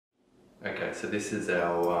Okay, so this is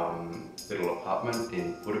our little apartment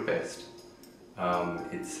in Budapest.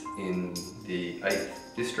 It's in the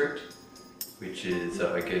 8th district, which is,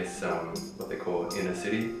 I guess, what they call inner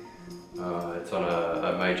city. It's on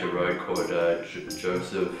a major road called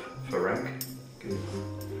Joseph Ferenc.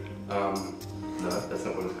 No, that's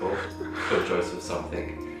not what it's called. It's called Joseph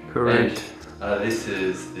something. Correct. And this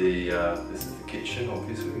is the kitchen.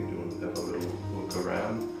 Obviously, you want to have a little look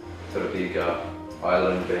around. Got a big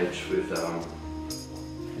island bench with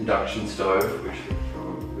induction stove, which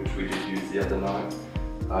we did use the other night.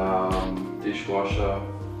 Dishwasher,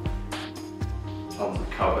 tons of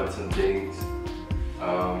cupboards and things.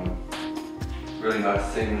 Really nice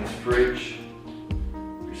Siemens fridge,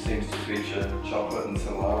 which seems to feature chocolate and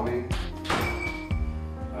salami.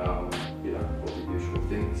 You know, all the usual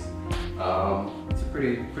things. It's a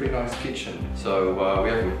pretty nice kitchen. So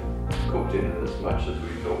we haven't cooked in it as much as we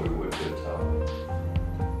thought we would, but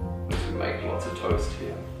we make lots of toast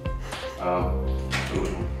here. A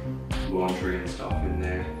little laundry and stuff in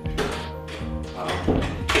there.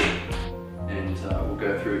 And we'll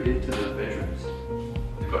go through here to the bedrooms.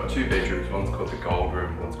 We've got two bedrooms. One's called the gold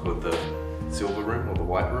room, one's called the silver room or the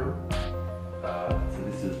white room. So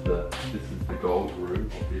this is the gold room,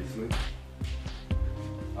 obviously.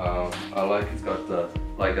 I like it's got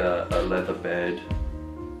like a leather bed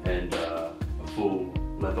and a full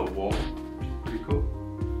leather wall, which is pretty cool.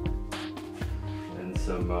 And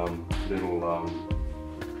some little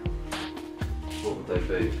what would they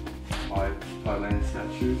be? Thailand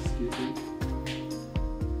statues, do you think?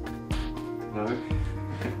 No?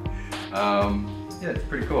 Yeah, it's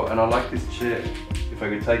pretty cool. And I like this chair. If I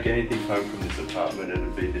could take anything home from this apartment, it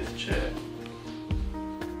would be this chair.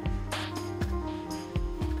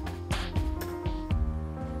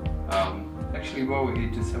 Actually, while we're here,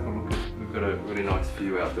 just have a look at, we've got a really nice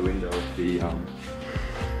view out the window of the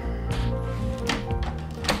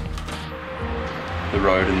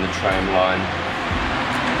road and the tram line.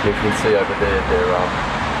 You can see over there, they're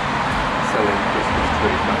selling Christmas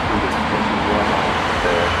trees. I think it's probably right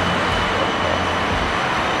there.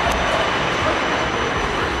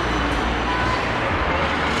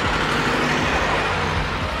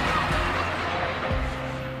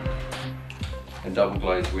 And double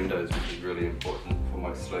glazed windows, which is really important for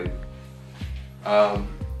my sleep.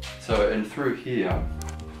 And through here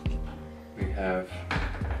we have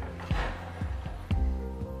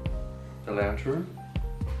the lounge room.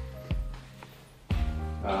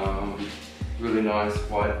 Really nice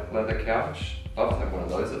white leather couch. I'd love to have one of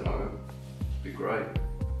those at home. It'd be great.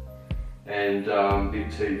 And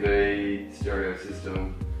big TV, stereo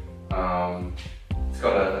system. It's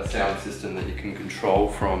got a sound system that you can control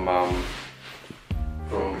from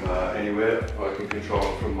anywhere. I can control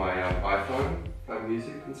it from my iPhone, play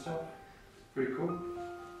music and stuff. Pretty cool.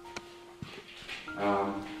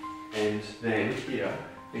 And then here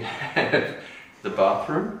we have the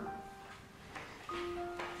bathroom.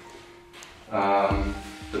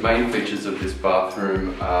 The main features of this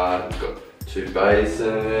bathroom are it's got two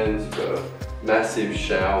basins, it's got a massive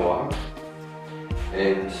shower,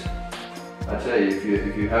 and I tell you,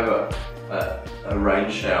 if you have a rain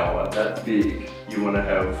shower that big, you want to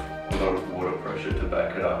have a lot of water pressure to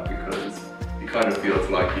back it up, because it kind of feels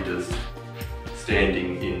like you're just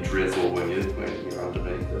standing in drizzle when you're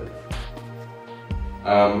underneath it.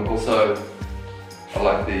 Also, I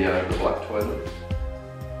like the black toilet.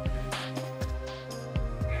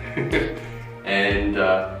 and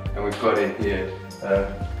we've got in here,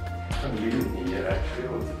 not in here actually,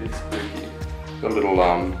 it's a bit spooky. Got a little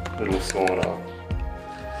sauna.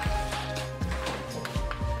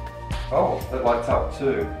 Oh, that lights up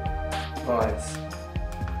too. Nice.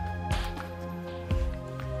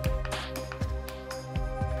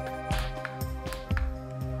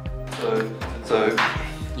 So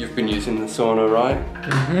you've been using the sauna, right?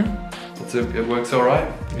 Mm-hmm. It works all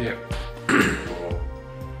right? Yeah.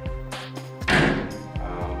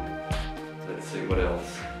 Let's see what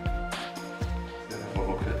else. Let's have a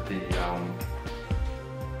look at the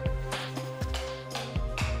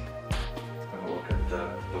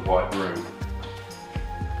white room.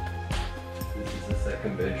 This is the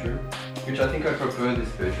second bedroom, which I think I prefer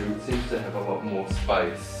this bedroom. It seems to have a lot more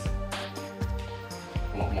space.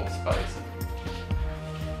 And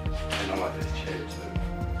I like this chair too.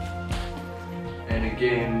 And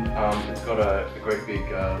again, it's got a great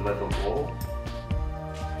big leather wall.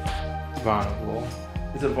 Vinyl wall.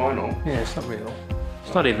 Is it vinyl? Yeah, it's not real.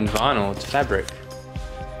 It's not even vinyl, it's fabric.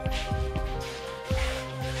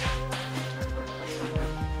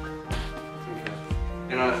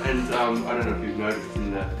 And I don't know if you've noticed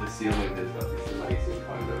in the ceiling there's got this amazing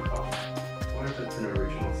kind of, I wonder if it's an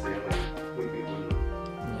original ceiling.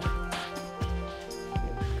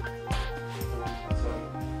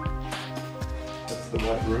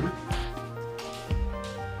 white room.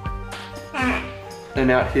 And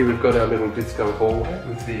out here we've got our little disco hallway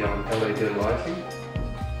with the LED lighting.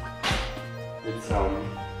 It's I'll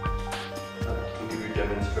give you a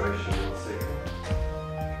demonstration in a second.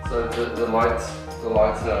 So the lights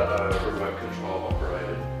are remote control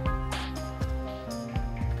operated.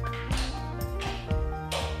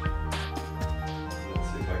 Let's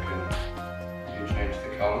see if you can change the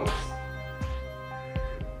colours.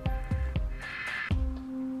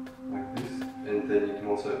 Like this. And then you can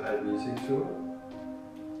also add music to it.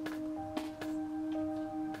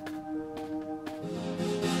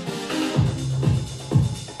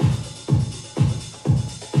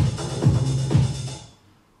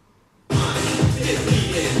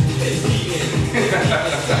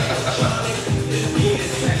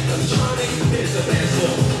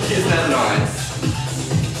 Isn't that nice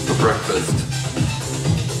for breakfast?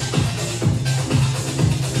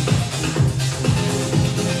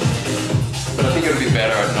 But I think it would be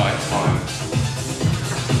better at night time.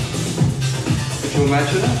 Could you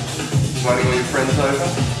imagine it? Inviting all your friends over?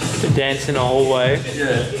 To dance in a hallway.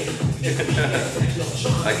 Yeah. Okay,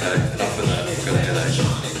 enough of that. I've got a headache.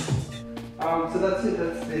 So that's it.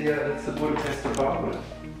 That's the Budapest apartment.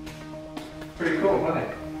 Pretty cool, hey?